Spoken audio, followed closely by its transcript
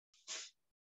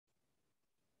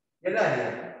El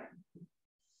área.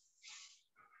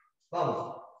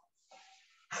 Vamos.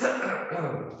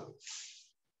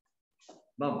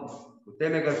 Vamos.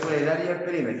 Usted me calcula el área y el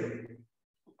perímetro.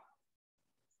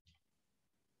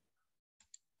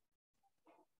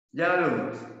 Ya,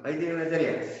 alumnos, ahí tiene una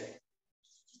tarea.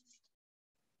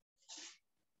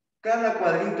 Cada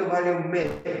cuadrito vale un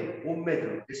metro. Un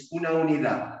metro es una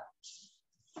unidad.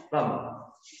 Vamos.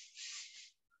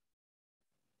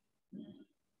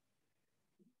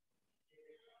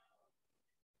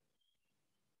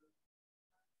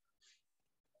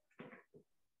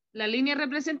 ¿La línea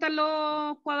representa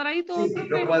los cuadraditos, Sí, profe?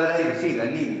 los cuadraditos, sí,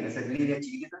 las líneas, esas líneas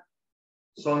chiquitas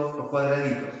son los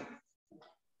cuadraditos.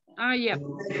 Ah, ya.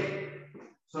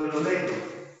 Son los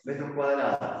metros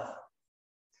cuadrados.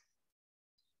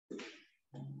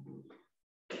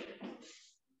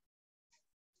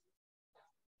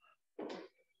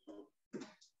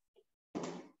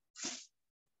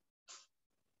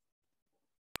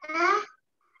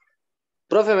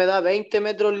 Profe, me da 20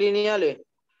 metros lineales.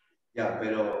 Ya,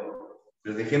 pero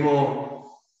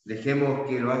dejemos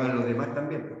que lo hagan los demás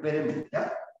también. Esperemos,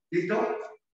 ¿ya? ¿Listo?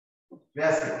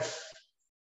 Gracias.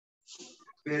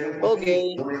 Pero, Ok.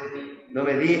 no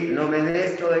me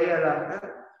des todavía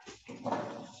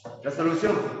la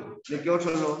solución. De que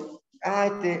otros no.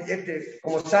 Ah,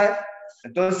 como sabe.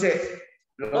 Entonces,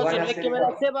 lo No, van si a no es hacer que me la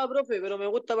igual. sepa, profe, pero me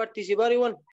gusta participar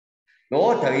igual.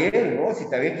 No, está bien, no, si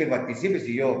está bien que participe,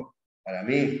 si yo, para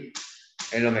mí,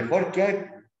 es lo mejor que hay.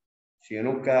 Si yo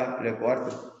nunca le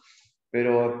coarto.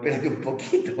 Pero espérate un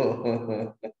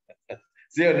poquito.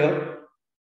 ¿Sí o no?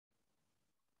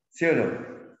 ¿Sí o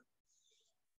no?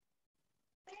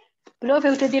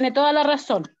 Profe, usted tiene toda la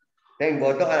razón.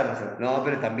 Tengo toda la razón. No,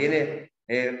 pero también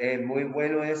es muy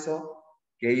bueno eso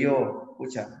que yo,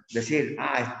 escucha, decir,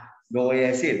 lo voy a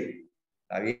decir.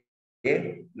 Está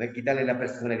bien, no es quitarle la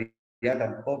personalidad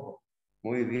tampoco.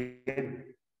 Muy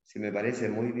bien. Sí, me parece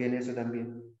muy bien eso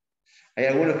también. Hay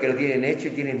algunos que lo tienen hecho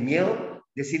y tienen miedo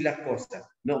de decir las cosas.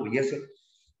 No, y eso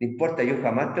no importa, yo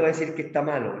jamás te voy a decir que está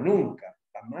malo, nunca.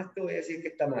 Jamás te voy a decir que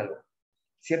está malo.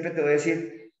 Siempre te voy a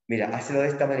decir, mira, hazlo de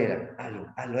esta manera,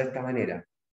 hazlo de esta manera.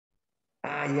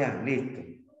 Ya, listo.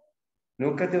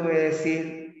 Nunca te voy a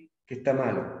decir que está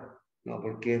malo. No,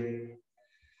 porque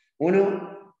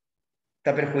uno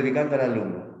está perjudicando al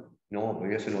alumno. No,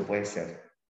 pues eso no puede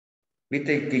ser.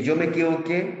 Viste, que yo me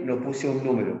equivoqué, no puse un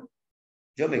número.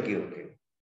 Yo me equivoqué.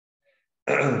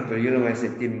 Pero yo no me voy a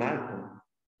sentir mal. ¿No?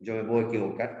 Yo me puedo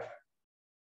equivocar.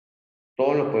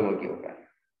 Todos nos podemos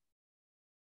equivocar.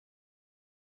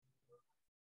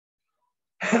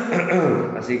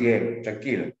 Así que,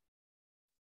 tranquilo.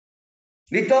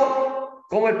 ¿Listo?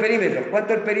 ¿Cómo el perímetro?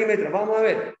 ¿Cuánto es el perímetro? Vamos a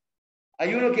ver.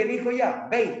 Hay uno que dijo ya,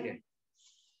 20.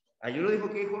 Hay uno dijo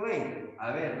que dijo 20.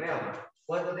 A ver, veamos.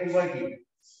 ¿Cuánto tengo aquí?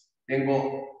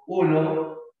 Tengo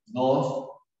 1, 2,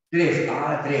 3.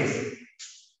 3.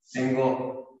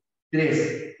 Tengo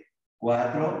 3,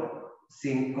 4,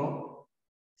 5,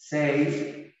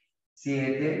 6,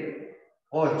 7,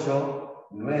 8,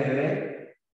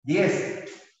 9, 10,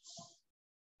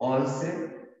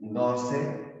 11,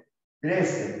 12,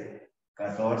 13,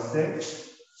 14,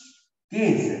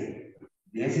 15,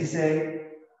 16,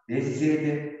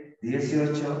 17,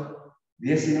 18,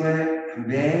 19,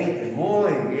 20.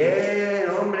 Muy bien,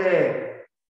 hombre.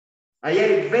 Ahí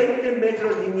hay 20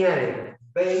 metros lineales.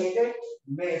 20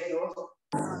 metros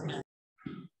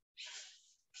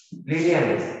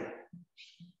lineales.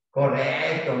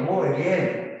 Correcto, muy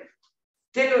bien.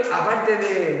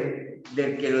 Aparte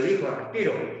del que lo dijo al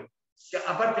tiro,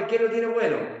 aparte, ¿qué lo tiene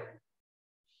bueno?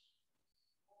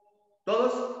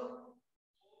 ¿Todos?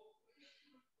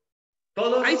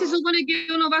 ¿Todos? Ahí se supone que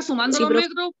uno va sumando Sí, los profe.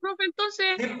 metros, profe,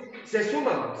 entonces Sí, se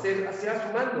suman, se va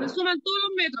sumando. se suman todos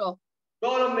los metros.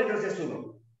 Todos los metros se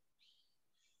suman.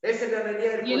 Esa es la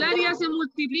medida del Y el área contorno. se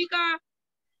multiplica.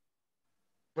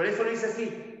 Por eso lo hice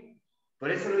así. Por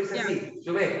eso lo hice Ya. así.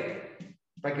 Sube.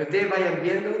 Para que ustedes vayan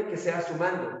viendo que se va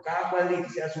sumando. Cada cuadrito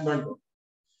se va sumando.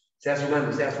 Se va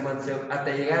sumando, se va sumando,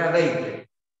 hasta llegar a 20.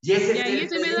 Y ese Ya, es y el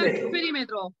ese me da el perímetro.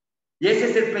 perímetro. Y ese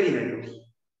es el perímetro.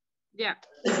 Ya.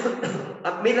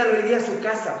 Midan hoy día su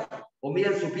casa o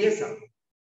midan su pieza.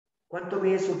 ¿Cuánto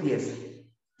mide su pieza?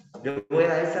 Yo voy a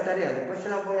dar esa tarea, después se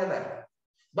la voy a dar.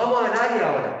 Vamos al área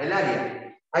ahora, el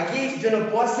área. Aquí yo no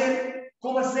puedo hacer,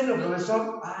 ¿cómo hacerlo,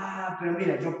 profesor? Pero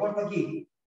mira, yo corto aquí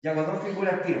y hago dos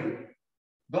figuras tiro.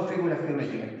 Dos figuras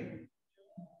geométricas tiro.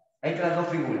 Ahí están las dos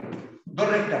figuras. Dos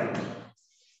rectángulos.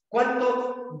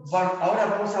 Ahora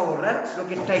vamos a borrar lo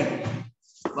que está ahí.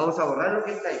 Vamos a borrar lo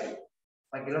que está ahí.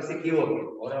 Para que no se equivoque.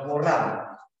 Ahora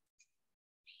borramos.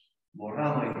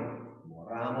 Borramos ahí.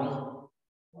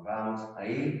 Borramos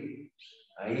ahí.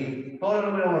 Ahí todos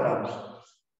los números borramos.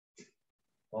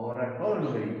 Vamos a borrar todos los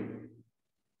numeritos.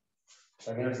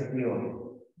 Para que no se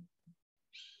equivoque.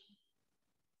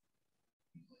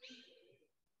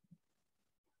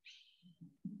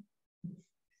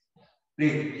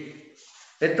 Listo.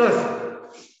 Entonces,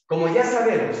 como ya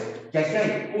sabemos que aquí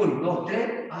hay 1, 2,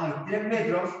 3, hay 3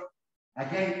 metros,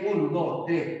 aquí hay 1, 2,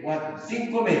 3, 4,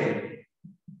 5 metros.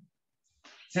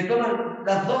 Se toman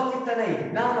las dos que están ahí,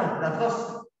 nada más, las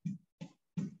dos.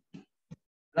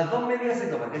 Las dos medidas se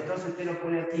toman. Entonces usted lo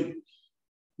pone aquí.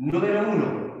 Número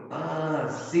 1.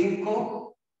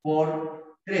 5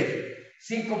 por 3.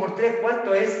 5 por 3,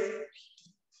 ¿cuánto es?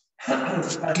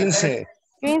 15.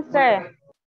 15.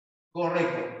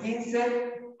 Correcto,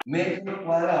 15 metros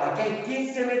cuadrados. Aquí hay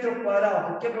 15 metros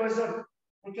cuadrados. ¿Por qué, profesor?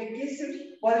 Porque hay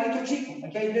 15 cuadritos chicos.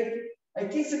 Aquí hay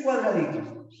 15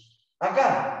 cuadraditos.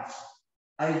 Acá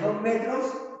hay 2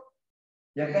 metros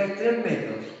y acá hay 3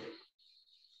 metros.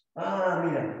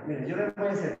 Mira, yo le voy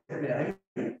a hacer. Mira, ahí.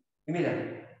 Y mira.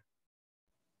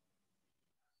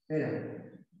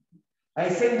 Hay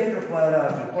 6 metros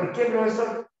cuadrados aquí. ¿Por qué,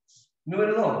 profesor?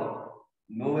 Número 2.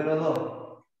 Número 2.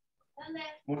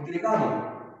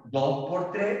 Multiplicamos. 2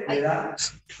 por 3 le da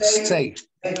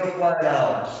 6 metros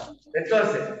cuadrados.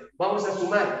 Entonces, vamos a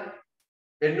sumar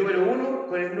el número 1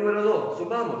 con el número 2.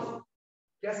 Sumamos.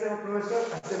 ¿Qué hacemos,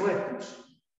 profesor? Hacemos esto.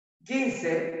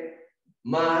 15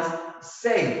 más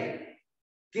 6.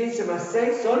 15 más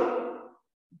 6 son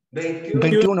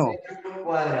 21 metros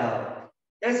cuadrados.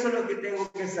 Eso es lo que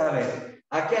tengo que saber.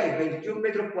 Aquí hay 21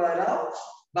 metros cuadrados.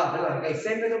 Aquí hay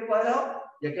 6 metros cuadrados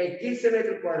y aquí hay 15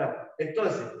 metros cuadrados.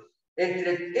 Entonces,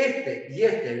 entre este y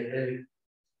este,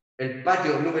 el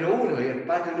patio número 1 y el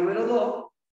patio número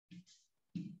 2,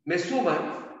 me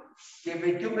suman que en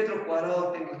 21 metros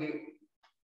cuadrados tengo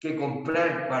que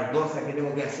comprar baldosa, que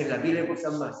tengo que hacer la pila de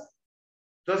cosas más.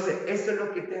 Entonces, eso es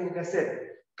lo que tengo que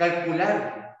hacer.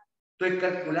 Calcular. Estoy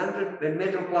calculando el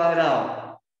metro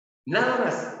cuadrado. Nada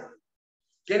más.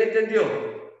 ¿Quién entendió?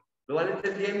 ¿Lo van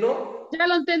entendiendo? Ya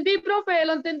lo entendí, profe,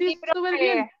 lo entendí súper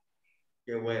bien.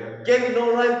 Qué bueno. ¿Quién no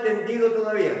lo ha entendido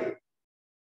todavía?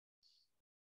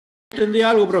 Entendí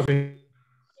algo, profe.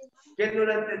 ¿Quién no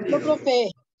lo ha entendido? No,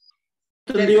 profe.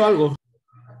 Entendí algo.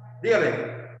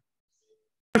 Dígame.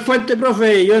 Fuente,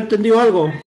 profe, yo entendí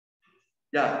algo.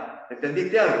 Ya,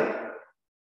 ¿entendiste algo?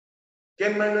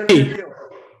 ¿Quién más no entendió?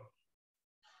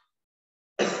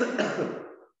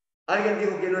 ¿Alguien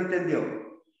dijo que no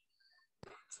entendió?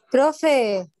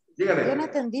 Profe, Dígame. yo no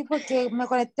entendí porque me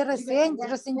conecté recién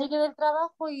llegué del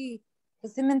trabajo y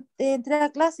recién entré a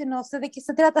la clase, no sé de qué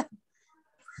se trata.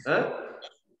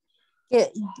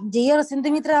 Que llegué recién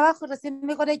de mi trabajo y recién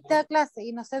me conecté a clase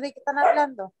y no sé de qué están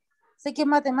hablando. Sé que es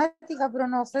matemática, pero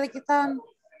no sé de qué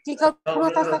cálculo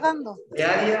están sacando. De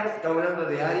área, estamos hablando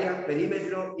de área,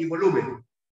 perímetro y volumen.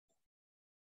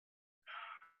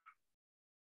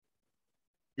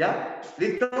 ¿Ya?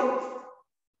 ¿Listo?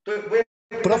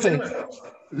 Profe,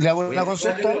 le hago una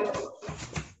consulta.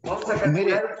 Vamos a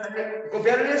calcular.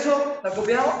 ¿Copiaron eso? ¿Está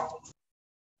copiado?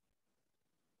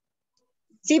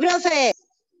 Sí, profe.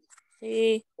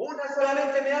 Sí. Una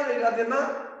solamente me habla y las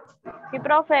demás. Sí,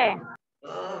 profe.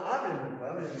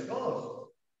 Háblenme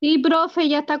todos. Sí, profe,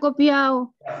 ya está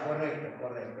copiado. Ya,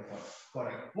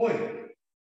 correcto. Muy bien.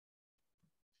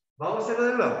 Vamos a hacerlo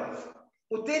de nuevo.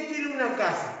 Ustedes tienen una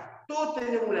casa. Todos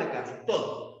tenemos una casa,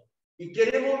 todos. Y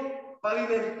queremos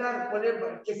pavimentar,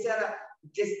 poner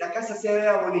que la casa se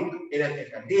vea bonita. En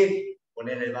el jardín,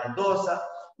 ponerle baldosa,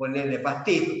 ponerle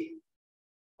pastito.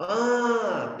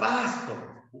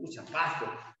 Pasto. Mucha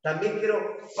pasto. También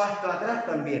quiero pasto atrás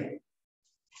también.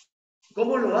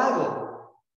 ¿Cómo lo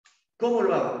hago?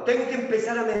 Tengo que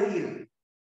empezar a medir.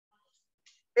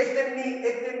 Este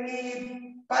es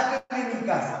mi patio de mi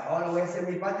casa. Ahora voy a hacer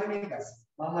mi patio de mi casa.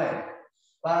 Vamos a ver.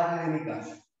 Patio de mi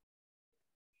casa.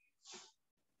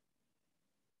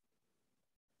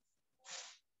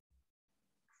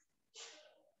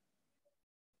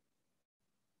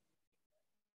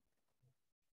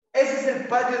 Ese es el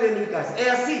patio de mi casa. Es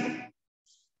así.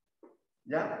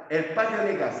 ¿Ya? El patio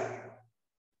de mi casa.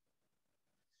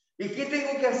 ¿Y qué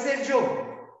tengo que hacer yo?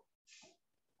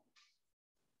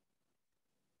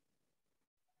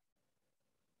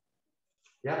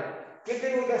 ¿Ya? ¿Qué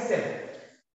tengo que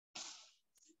hacer?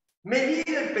 Medir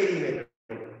el perímetro.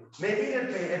 Medir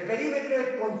el perímetro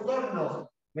del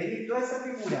contorno. Medir toda esa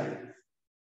figura.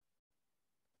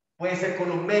 Puede ser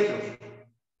con un metro.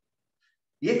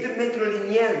 Y este es metro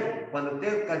lineal. Cuando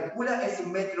usted calcula, es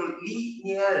un metro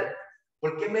lineal.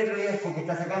 ¿Por qué metro lineal? Porque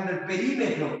está sacando el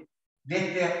perímetro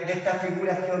de esta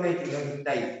figura geométrica que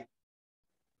está ahí.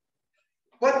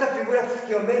 ¿Cuántas figuras figuras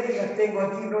geométricas tengo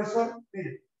aquí, profesor?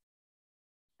 Mire.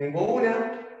 Tengo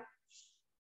una,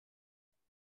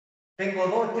 tengo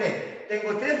dos, tres.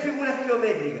 Tengo tres figuras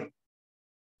geométricas.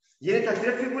 Y en estas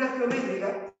tres figuras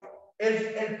geométricas,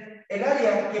 el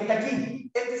área que está aquí,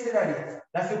 este es el área,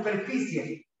 la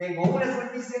superficie. Tengo una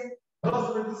superficie, dos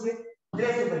superficies,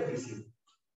 tres superficies.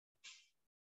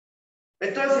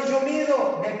 Entonces yo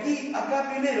mido de aquí a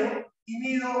acá primero y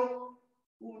mido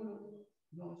 1,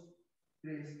 2,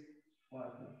 3,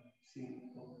 4,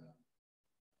 5,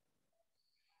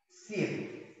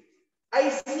 7. Hay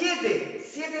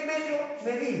 7 metros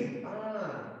medí.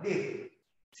 Ah,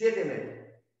 7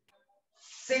 metros.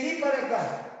 Seguí para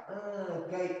acá. Ah,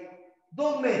 ok.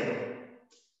 2 metros.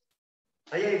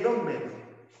 Ahí hay 2 metros.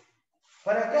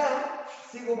 Para acá,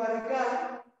 sigo para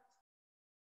acá.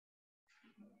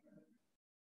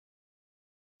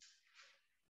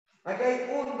 Acá hay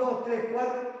 1, 2, 3,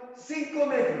 4, 5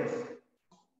 metros.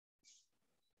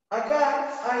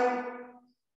 Acá hay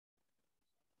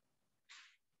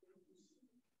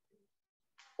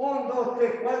 1, 2,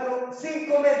 3, 4,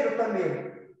 5 metros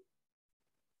también.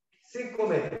 5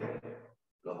 metros.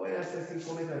 No pueden hacer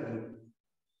 5 metros aquí.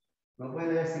 No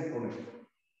pueden hacer 5 metros.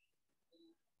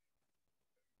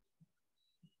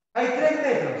 Hay 3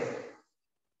 metros.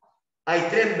 Hay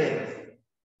 3 metros.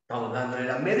 Estamos dándole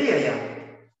las medidas ya.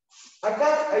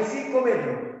 Acá hay 5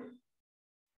 metros.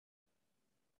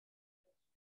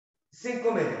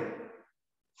 5 metros.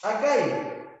 Acá hay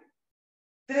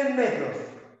 3 metros.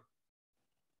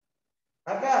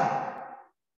 Acá.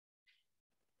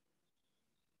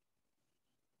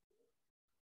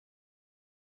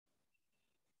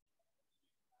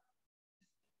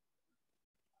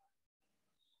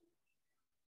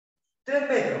 ¿3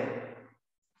 metros?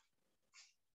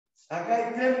 Acá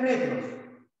hay 3 metros.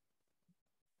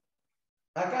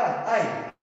 Acá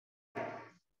hay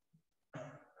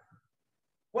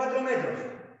 4 metros.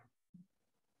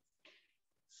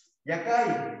 Y acá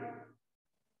hay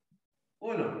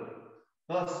 1,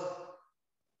 2,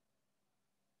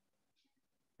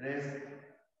 3.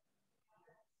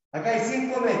 Acá hay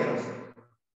 5 metros.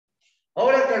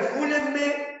 Ahora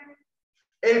calcúlenme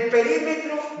el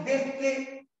perímetro de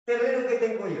este terreno que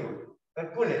tengo yo.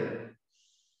 Calcúlenme.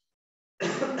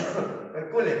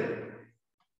 Calcúlenme.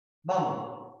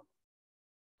 Vamos.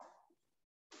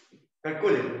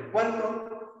 Calculen.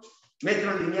 ¿Cuántos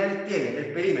metros lineales tiene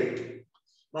el perímetro?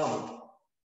 Vamos.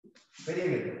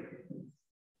 Perímetro.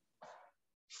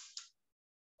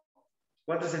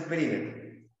 ¿Cuánto es el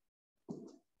perímetro?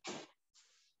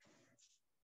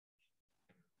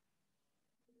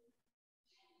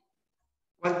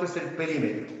 ¿Cuánto es el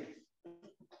perímetro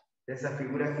de esa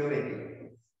figura geométrica?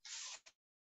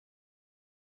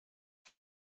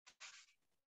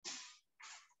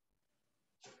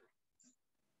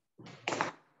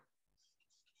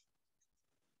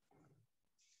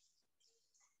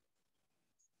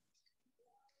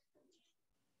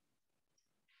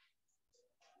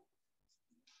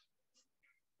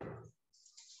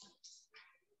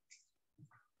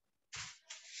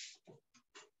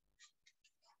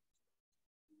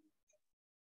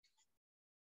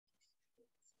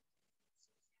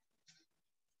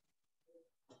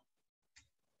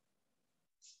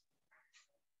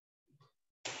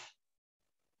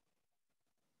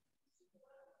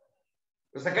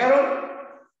 ¿Lo sacaron?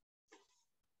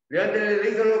 Levanten el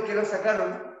dedito los que lo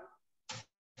sacaron.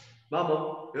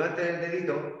 Vamos, levanten el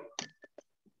dedito.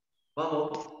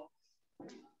 Vamos.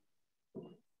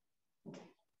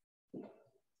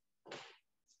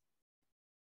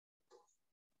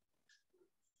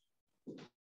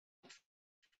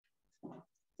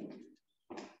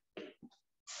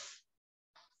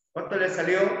 ¿Cuánto le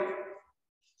salió?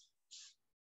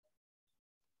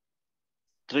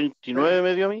 39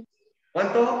 me dio a mí.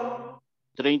 ¿Cuánto?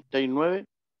 39.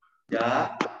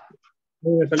 Ya.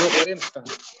 Me salió 40.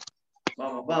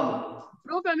 Vamos, vamos.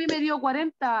 Profe, a mí me dio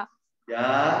 40.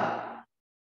 Ya.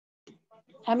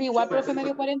 A mí igual, profe, me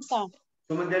dio 40.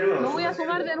 Sumen de nuevo. Lo voy a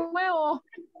sumar de nuevo,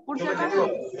 por si acaso.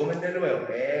 Sumen de nuevo.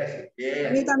 Eso, bien. A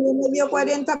mí también me dio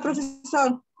 40,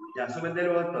 profesor. Ya, sumen de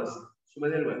nuevo entonces.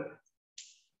 Sumen de nuevo.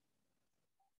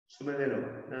 Sumen de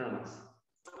nuevo, nada más.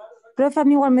 Profe, a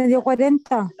mí igual me dio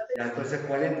 40. Ya, entonces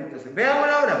 40. Entonces, veamos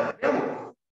ahora.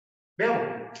 Veamos.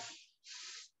 Veamos.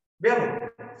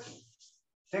 Veamos.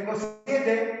 Tengo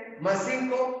 7 más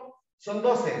 5 son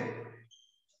 12.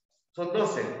 Son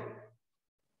 12.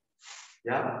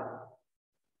 ¿Ya?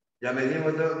 Ya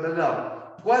medimos del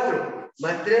lado. 4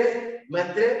 más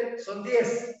 3 son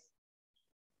 10.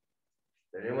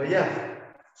 Tenemos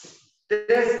ya.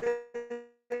 3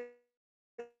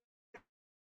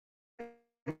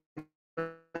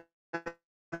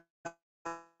 más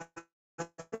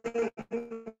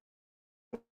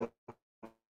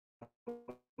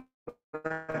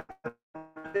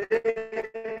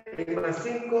más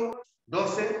 5,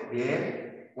 12,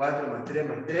 bien. 4 más 3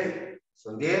 más 3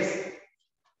 son 10.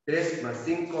 3 más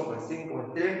 5 más 5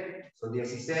 más 3 son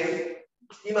 16.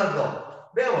 Y más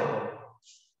 2. Veamos.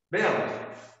 Veamos.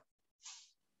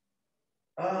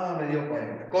 Ah, me dio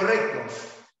 40. Correcto.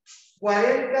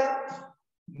 40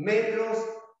 metros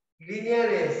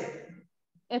lineales.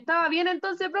 ¿Estaba bien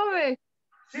entonces, profe?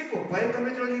 Sí, pues 40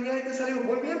 metros lineales te salió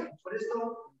muy bien. Por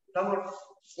eso estamos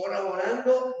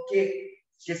colaborando que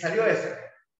salió eso.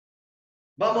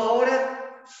 Vamos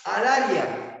ahora al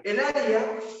área. El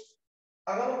área,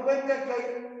 hagamos cuenta que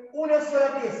hay una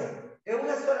sola pieza. Es un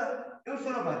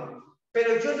solo patio.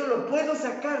 Pero yo no lo puedo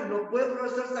sacar, no puedo,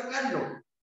 profesor, sacarlo.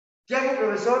 ¿Qué hago,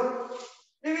 profesor?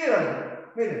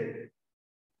 Divídalo. Miren.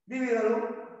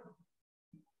 Divídalo.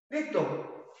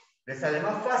 Listo. Le sale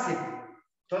más fácil.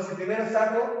 Entonces primero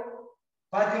saco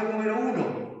patio número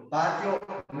 1, patio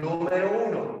número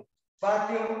 1,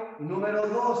 patio número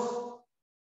 2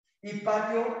 y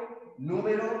patio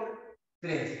número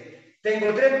 3.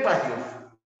 Tengo 3 patios.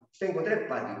 Tengo 3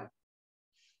 patios.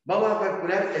 Vamos a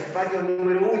calcular el patio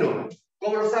número 1.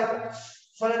 ¿Cómo lo saco?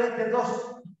 Solamente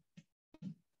 2.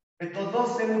 Estos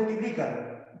 2 se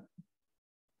multiplican.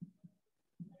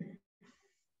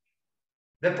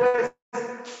 Después,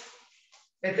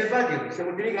 este patio se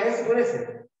multiplica ese con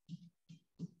ese.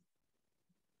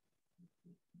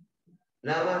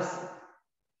 Nada más.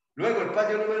 Luego el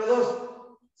patio número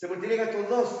 2 se multiplica estos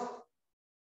 2.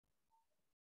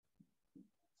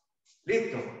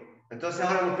 Listo. Entonces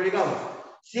ahora multiplicamos.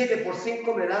 7 por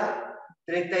 5 me da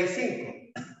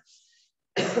 35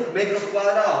 metros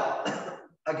cuadrados.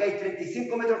 Aquí hay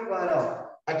 35 metros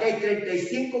cuadrados. Aquí hay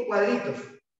 35 cuadritos.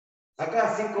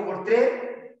 Acá 5 por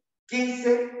 3,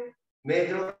 15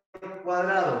 metros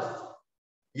cuadrados.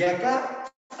 Y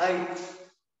acá hay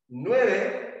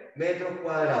 9 metros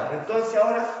cuadrados. Entonces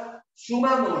ahora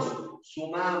sumamos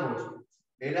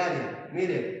el área.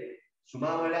 Miren,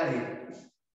 sumamos el área.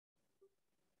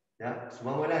 ¿Ya?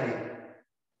 Sumamos el área.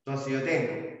 Entonces yo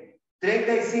tengo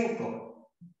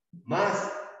 35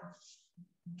 más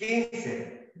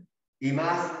 15 y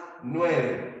más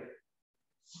 9.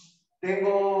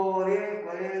 Tengo 10,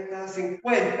 40,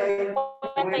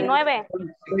 59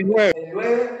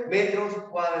 metros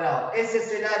cuadrados. Ese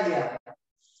es el área.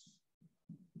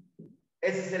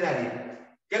 Ese es el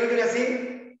área. ¿Qué lo tiene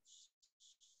así?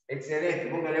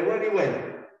 Excelente. Póngale bueno y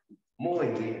bueno. Muy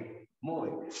bien. Muy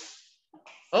bien.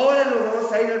 Ahora nos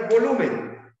vamos a ir al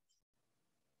volumen.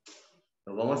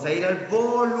 Nos vamos a ir al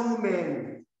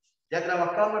volumen. Ya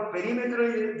trabajamos el perímetro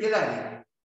y el área.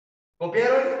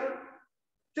 ¿Copiaron?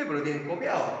 Sí, pero lo tienen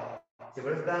copiado. Sí,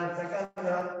 por eso están sacando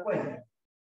la cuenta.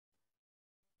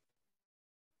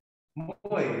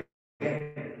 Muy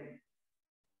bien.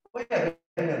 Voy a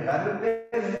aprender rápido.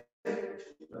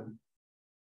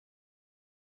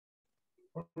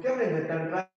 ¿Por qué aprenden tan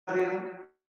rápido?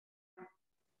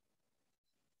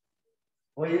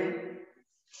 Oye.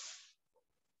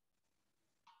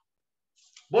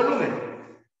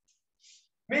 Volumen.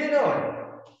 Miren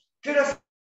ahora. Quiero hacer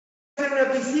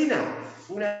una piscina.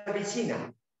 Una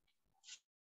piscina.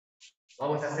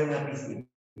 Vamos a hacer una piscina.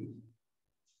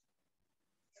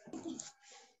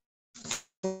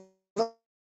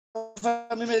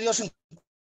 A mí me dio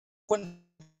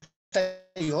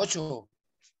 58.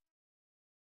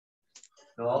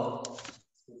 No,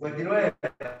 59.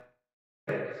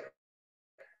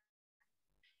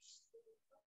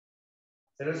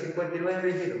 0,59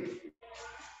 dígitos.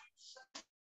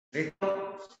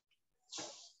 ¿Listo?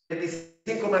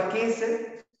 25 más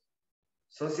 15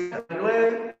 son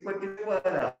 59, 59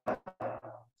 cuadrados.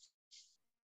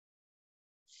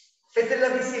 Esta es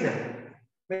la piscina.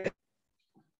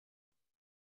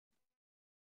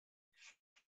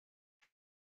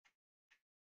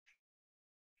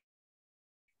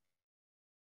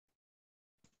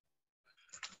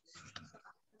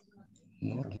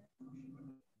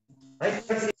 Ahí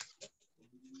está la piscina.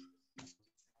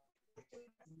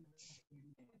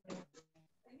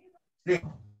 Sí, ahí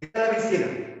está la piscina.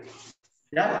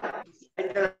 ¿Ya? Ahí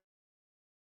está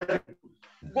la piscina.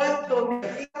 ¿Cuánto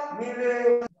mide?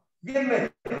 10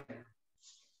 metros.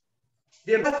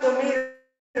 10 metros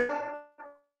mide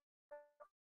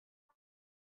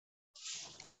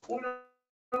 1